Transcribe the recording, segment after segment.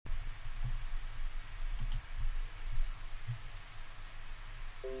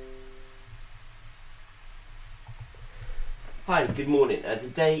Hi, good morning.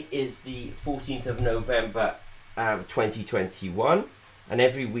 Today is the 14th of November 2021, and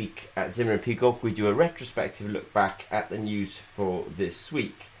every week at Zimmer and Peacock we do a retrospective look back at the news for this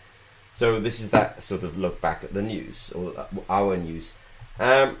week. So this is that sort of look back at the news, or our news.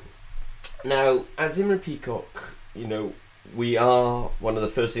 Now, at Zimmer and Peacock, we are, one of the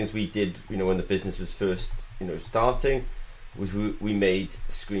first things we did, when the business was first, starting, was we made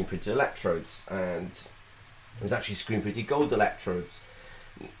screen printed electrodes, and it was actually screen printed gold electrodes.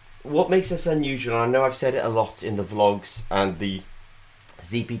 What makes us unusual, and I know I've said it a lot in the vlogs and the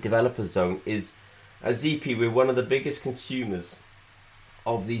ZP Developer Zone, is at ZP we're one of the biggest consumers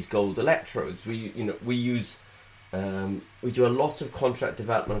of these gold electrodes. We do a lot of contract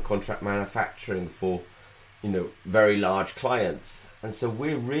development and contract manufacturing for very large clients, and so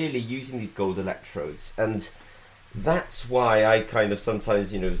we're really using these gold electrodes, and that's why I kind of sometimes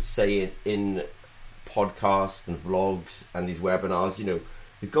say it in podcasts and vlogs and these webinars,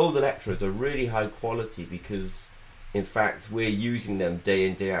 the gold electrodes are really high quality because in fact we're using them day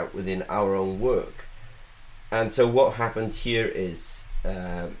in day out within our own work. And so what happened here is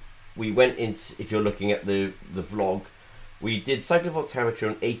we went into, if you're looking at the vlog, we did cyclovoltammetry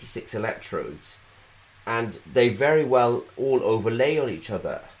on 86 electrodes, and they very well all overlay on each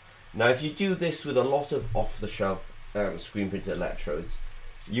other. Now if you do this with a lot of off-the-shelf screen printed electrodes,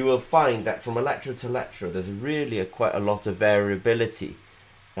 you will find that from electrode to electrode there's really quite a lot of variability,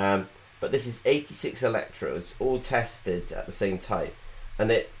 but this is 86 electrodes all tested at the same time,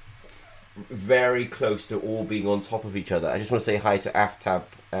 and they're very close to all being on top of each other. I just want to say hi to Aftab,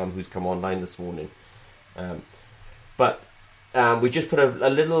 who's come online this morning. We just put a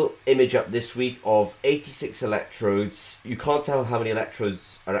little image up this week of 86 electrodes. You can't tell how many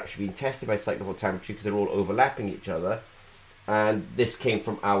electrodes are actually being tested by cyclovoltammetry because they're all overlapping each other. And this came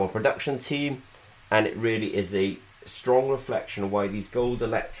from our production team, and it really is a strong reflection of why these gold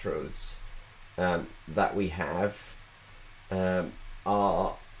electrodes that we have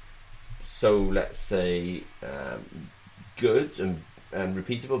are so, let's say, good and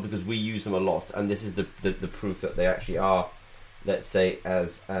repeatable, because we use them a lot, and this is the proof that they actually are, let's say,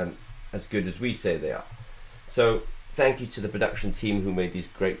 as good as we say they are. So thank you to the production team who made these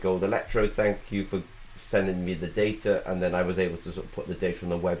great gold electrodes. Thank you for sending me the data, and then I was able to sort of put the data on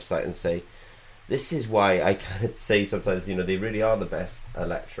the website and say, this is why I kind of say sometimes, they really are the best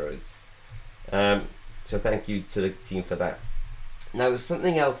electrodes. So thank you to the team for that. Now,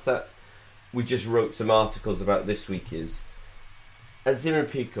 something else that we just wrote some articles about this week is, at Zimmer and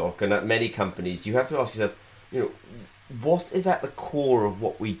Peacock and at many companies, you have to ask yourself, what is at the core of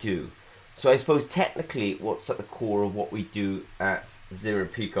what we do? So I suppose technically what's at the core of what we do at Zimmer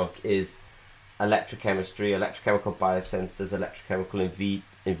and Peacock is electrochemistry, electrochemical biosensors, electrochemical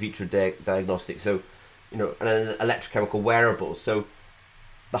in vitro diagnostics, so and electrochemical wearables. So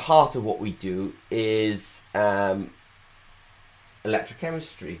the heart of what we do is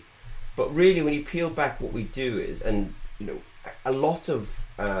electrochemistry. But really, when you peel back, what we do is, and a lot of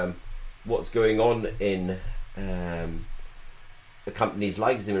what's going on in the companies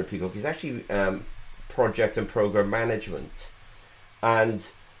like Zimmer and Peacock is actually project and program management. And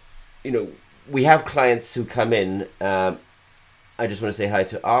we have clients who come in. I just want to say hi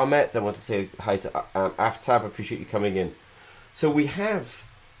to Ahmet. I want to say hi to Aftab. I appreciate you coming in. So we have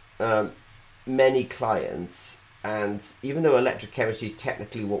many clients, and even though electrochemistry is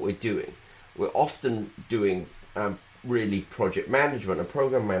technically what we're doing, we're often doing really project management and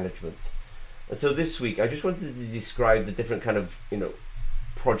program management. And so this week I just wanted to describe the different kind of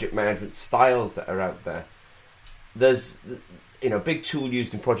project management styles that are out there. There's a big tool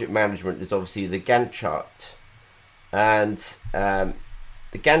used in project management is obviously the Gantt chart, and the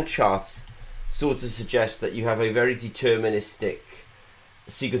Gantt charts sort of suggest that you have a very deterministic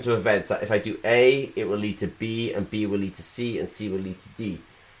sequence of events, that if I do A, it will lead to B, and B will lead to C, and C will lead to D.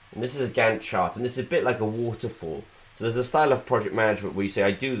 And this is a Gantt chart, and this is a bit like a waterfall. So there's a style of project management where you say,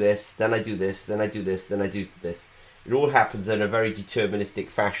 I do this, then I do this, then I do this, then I do this. It all happens in a very deterministic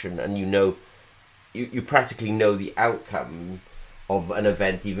fashion, and you practically know the outcome of an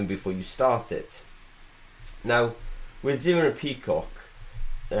event even before you start it. Now, with Zimmer and Peacock,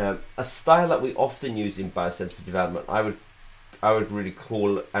 a style that we often use in biosensor development, I would really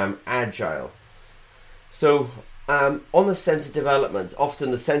call agile. So on the sensor development,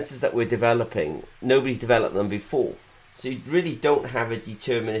 often the sensors that we're developing, nobody's developed them before. So you really don't have a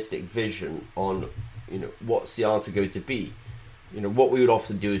deterministic vision on what's the answer going to be. What we would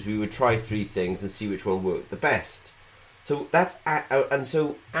often do is we would try 3 things and see which one worked the best. So that's and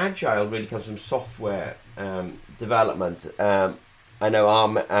so agile really comes from software development. I know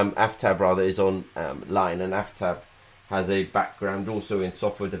Aftab rather is on line, and Aftab has a background also in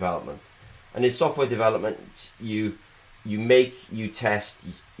software development, and in software development, you make, you test,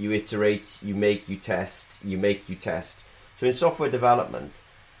 you iterate, you make, you test, you make, you test. So in software development,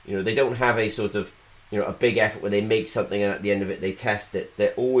 they don't have a sort of a big effort where they make something and at the end of it they test it.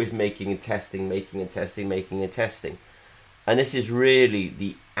 They're always making and testing, making and testing, making and testing. And this is really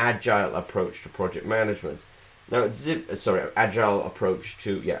the agile approach to project management. Now, agile approach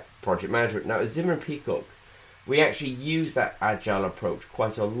to project management. Now, at Zimmer and Peacock, we actually use that agile approach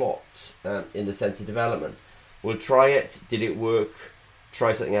quite a lot in the sense of development. We'll try it. Did it work?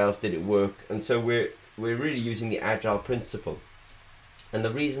 Try something else. Did it work? And so we're really using the agile principle. And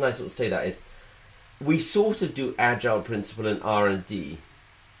the reason I sort of say that is we sort of do agile principle in R&D,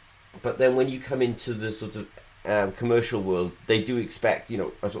 but then when you come into the sort of commercial world, they do expect a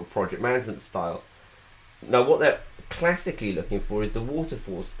sort of project management style. Now, what they're classically looking for is the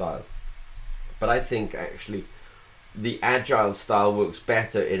waterfall style, but I think actually the agile style works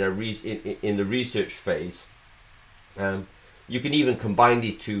better in in the research phase. You can even combine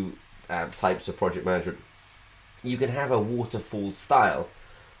these two types of project management. You can have a waterfall style,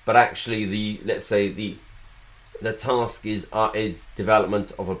 but actually let's say the task is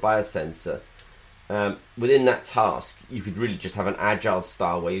development of a biosensor. Within that task, you could really just have an agile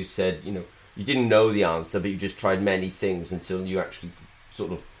style where you said, you didn't know the answer, but you just tried many things until you actually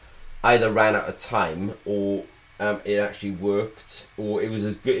sort of either ran out of time, or it actually worked, or it was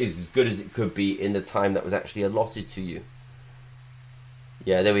as good as it could be in the time that was actually allotted to you.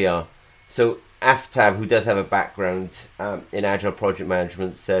 Yeah, there we are. So Aftab, who does have a background in agile project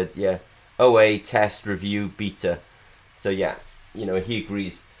management, said, OA, test, review, beta. So he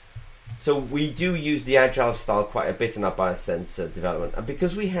agrees. So we do use the agile style quite a bit in our biosensor development, and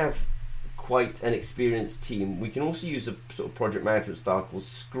because we have quite an experienced team, we can also use a sort of project management style called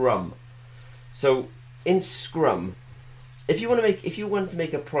Scrum. So in Scrum, if you want to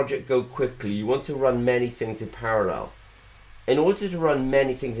make a project go quickly, you want to run many things in parallel. In order to run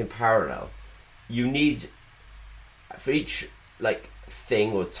many things in parallel, you need, for each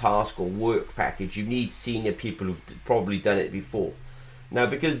thing or task or work package, you need senior people who've probably done it before. Now,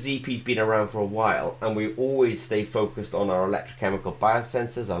 because ZP's been around for a while, and we always stay focused on our electrochemical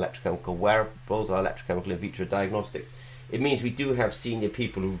biosensors, our electrochemical wearables, our electrochemical in vitro diagnostics, it means we do have senior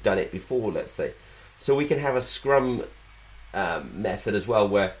people who've done it before, let's say. So we can have a Scrum method as well,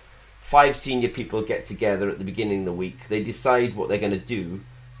 where 5 senior people get together at the beginning of the week. They decide what they're going to do.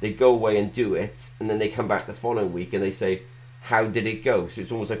 They go away and do it, and then they come back the following week and they say, how did it go? So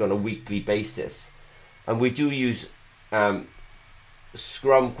it's almost like on a weekly basis. And we do use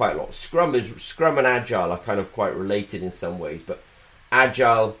Scrum quite a lot. Scrum and Agile are kind of quite related in some ways, but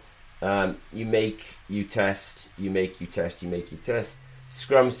Agile, you make, you test, you make, you test, you make, you test.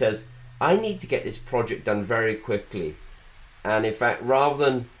 Scrum says, I need to get this project done very quickly. And in fact, rather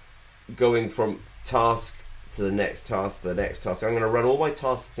than going from task to the next task to the next task, I'm going to run all my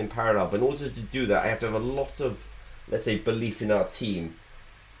tasks in parallel. But in order to do that, I have to have a lot of, let's say, belief in our team.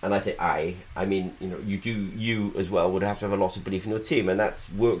 And I say I mean, you as well would have to have a lot of belief in your team, and that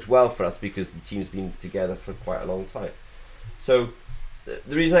works well for us because the team's been together for quite a long time. So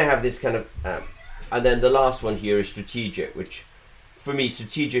the reason I have this kind of, and then the last one here is strategic, which for me,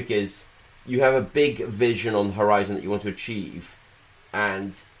 strategic is you have a big vision on the horizon that you want to achieve,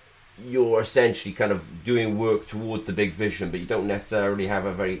 and you're essentially kind of doing work towards the big vision, but you don't necessarily have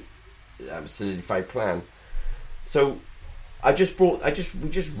a very solidified plan. So we just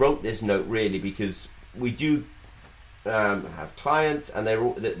wrote this note really because we do have clients, and they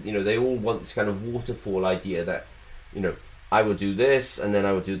all want this kind of waterfall idea that I will do this, and then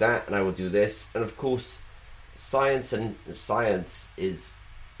I will do that, and I will do this, and of course science is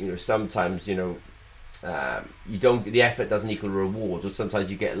sometimes you don't, the effort doesn't equal reward, or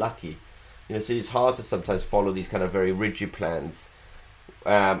sometimes you get lucky, so it's hard to sometimes follow these kind of very rigid plans,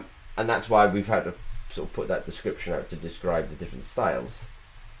 and that's why we've had to sort of put that description out to describe the different styles.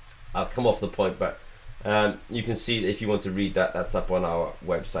 I'll come off the point, but you can see if you want to read that, that's up on our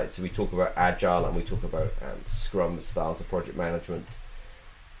website. So we talk about Agile and we talk about Scrum styles of project management.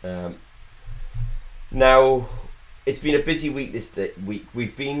 Now, it's been a busy week this week.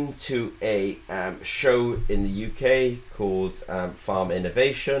 We've been to a show in the UK called Pharma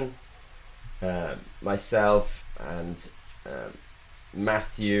Innovation. Myself and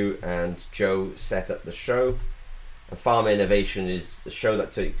Matthew and Joe set up the show. And Pharma Innovation is a show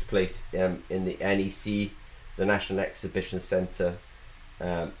that takes place in the NEC, the National Exhibition Centre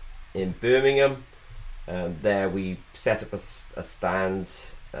in Birmingham. There we set up a stand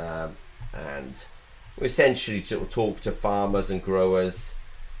and we essentially sort of talk to farmers and growers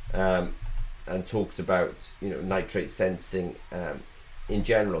and talked about nitrate sensing in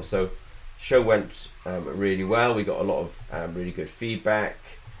general. So show went really well. We got a lot of really good feedback.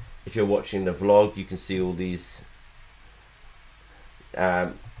 If you're watching the vlog, you can see all these.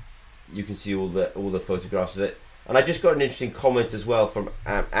 You can see all the photographs of it. And I just got an interesting comment as well from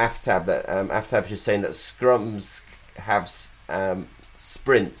Aftab, that Aftab's just saying that scrums have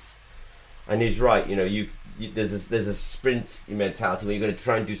sprints, and he's right. There's a sprint mentality where you're going to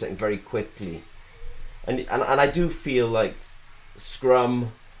try and do something very quickly, and I do feel like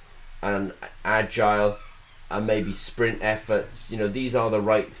Scrum and Agile and maybe sprint efforts, these are the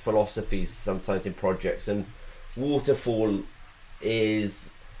right philosophies sometimes in projects, and Waterfall is,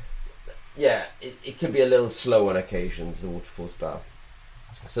 it can be a little slow on occasions, the Waterfall style.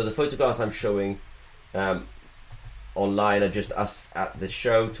 So the photographs I'm showing online are just us at the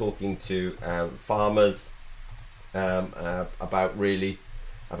show talking to farmers about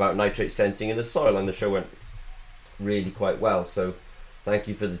nitrate sensing in the soil, and the show went really quite well. So thank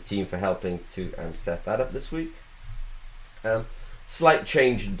you for the team for helping to set that up this week. Slight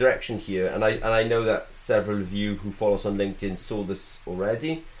change in direction here, and I know that several of you who follow us on LinkedIn saw this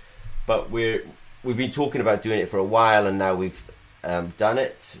already, but we've been talking about doing it for a while, and now we've done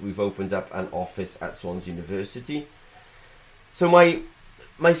it. We've opened up an office at Swansea University. So my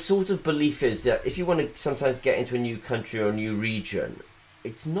sort of belief is that if you want to sometimes get into a new country or a new region,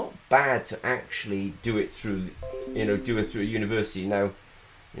 it's not bad to actually do it through a university. Now,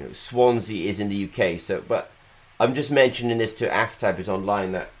 Swansea is in the UK, but I'm just mentioning this to Aftab, who's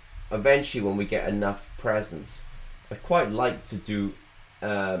online, that eventually when we get enough presence, I'd quite like to do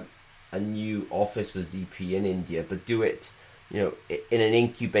a new office for ZP in India, but do it, in an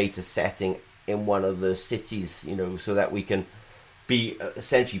incubator setting in one of the cities, so that we can be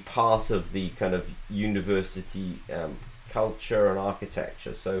essentially part of the kind of university culture and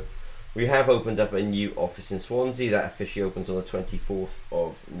architecture. So we have opened up a new office in Swansea that officially opens on the 24th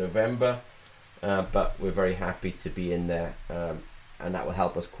of November, but we're very happy to be in there, and that will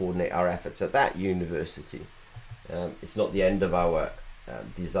help us coordinate our efforts at that university. It's not the end of our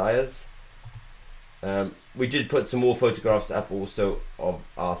desires. We did put some more photographs up also of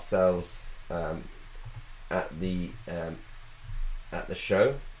ourselves at the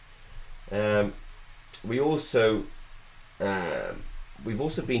show. We've also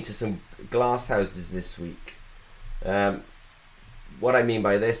been to some glass houses this week. What I mean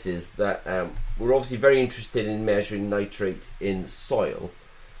by this is that we're obviously very interested in measuring nitrate in soil,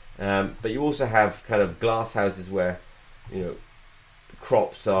 but you also have kind of glass houses where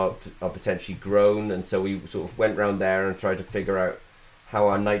crops are potentially grown, and so we sort of went around there and tried to figure out how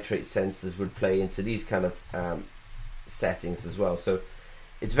our nitrate sensors would play into these kind of settings as well. So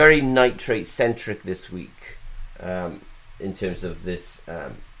it's very nitrate centric this week in terms of this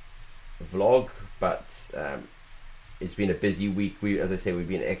vlog, but it's been a busy week. As I say, we've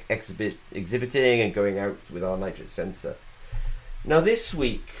been exhibiting and going out with our nitrate sensor. Now this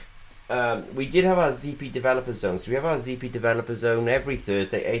week we did have our ZP Developer Zone. So we have our ZP Developer Zone every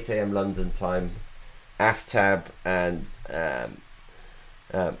Thursday, 8 AM London time. Aftab and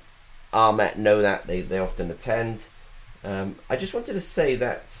Armet know that, they often attend. I just wanted to say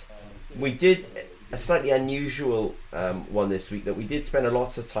that we did a slightly unusual one this week, that we did spend a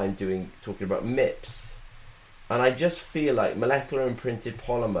lot of time talking about MIPS, and I just feel like molecular imprinted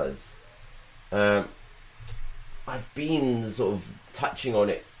polymers, I've been sort of touching on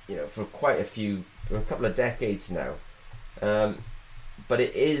it for a couple of decades now, but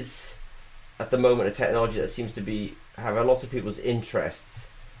it is at the moment a technology that seems to have a lot of people's interests.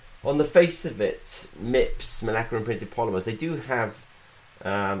 On the face of it, MIPS, molecular imprinted polymers, they do have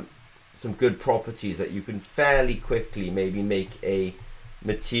some good properties that you can fairly quickly maybe make a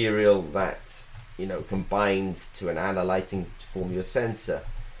material that can bind to an analyting to form your sensor.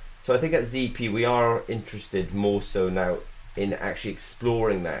 So I think at ZP we are interested more so now in actually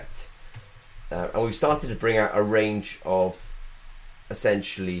exploring that, and we've started to bring out a range of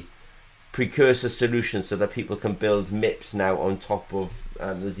essentially precursor solutions so that people can build MIPS now on top of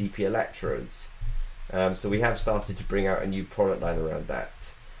the ZP electrodes. So we have started to bring out a new product line around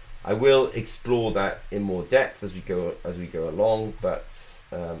that. I will explore that in more depth as we go along, but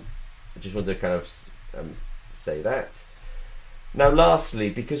I just wanted to kind of say that. Now lastly,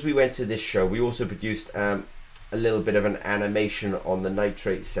 because we went to this show, we also produced a little bit of an animation on the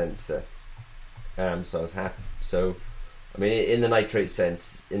nitrate sensor. So I was happy. So I mean, in the nitrate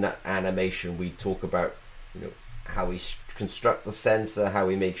sense, in that animation, we talk about how we construct the sensor, how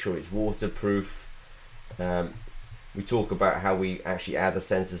we make sure it's waterproof. We talk about how we actually add the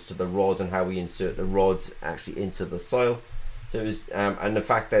sensors to the rod and how we insert the rod actually into the soil. So it was, and the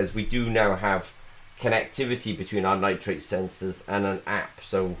fact is we do now have connectivity between our nitrate sensors and an app.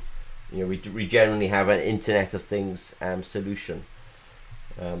 So we generally have an Internet of Things solution.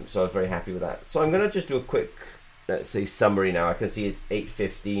 So I was very happy with that. So I'm going to just do a quick, let's say, summary now. I can see it's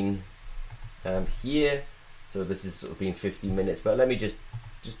 8:15 here. So this is sort of been 15 minutes, but let me just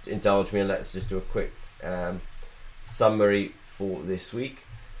indulge me and let's just do a quick summary for this week.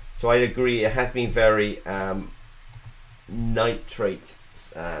 So I agree, it has been very nitrate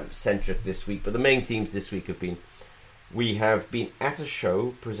centric this week, but the main themes this week have been, we have been at a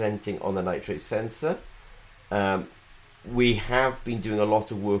show presenting on the nitrate sensor. We have been doing a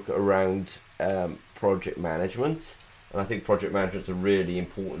lot of work around project management, and I think project management is a really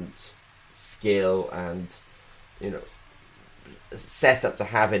important skill and setup to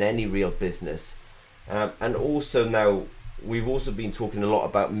have in any real business. And also now we've also been talking a lot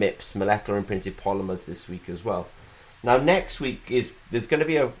about MIPS, molecular imprinted polymers, this week as well. Now next week there's going to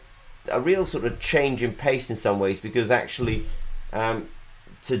be a real sort of change in pace in some ways, because actually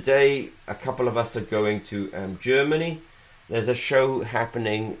today a couple of us are going to Germany. There's a show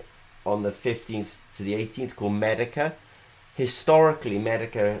happening on the 15th to the 18th called Medica. Historically,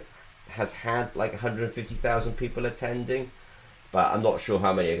 Medica has had like 150,000 people attending, but I'm not sure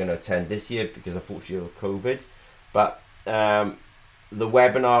how many are going to attend this year because unfortunately of COVID. But the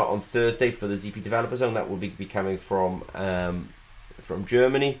webinar on Thursday for the ZP Developer Zone, that will be coming from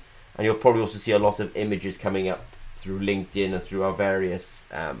Germany, and you'll probably also see a lot of images coming up through LinkedIn and through our various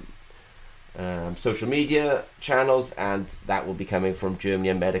social media channels, and that will be coming from Germany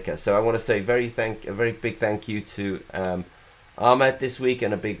and Medica. So I want to say a very big thank you to Ahmed this week,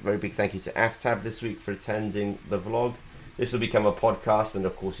 and a very big thank you to Aftab this week for attending the vlog. This will become a podcast, and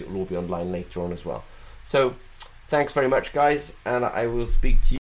of course it will all be online later on as well. So thanks very much, guys, and I will speak to you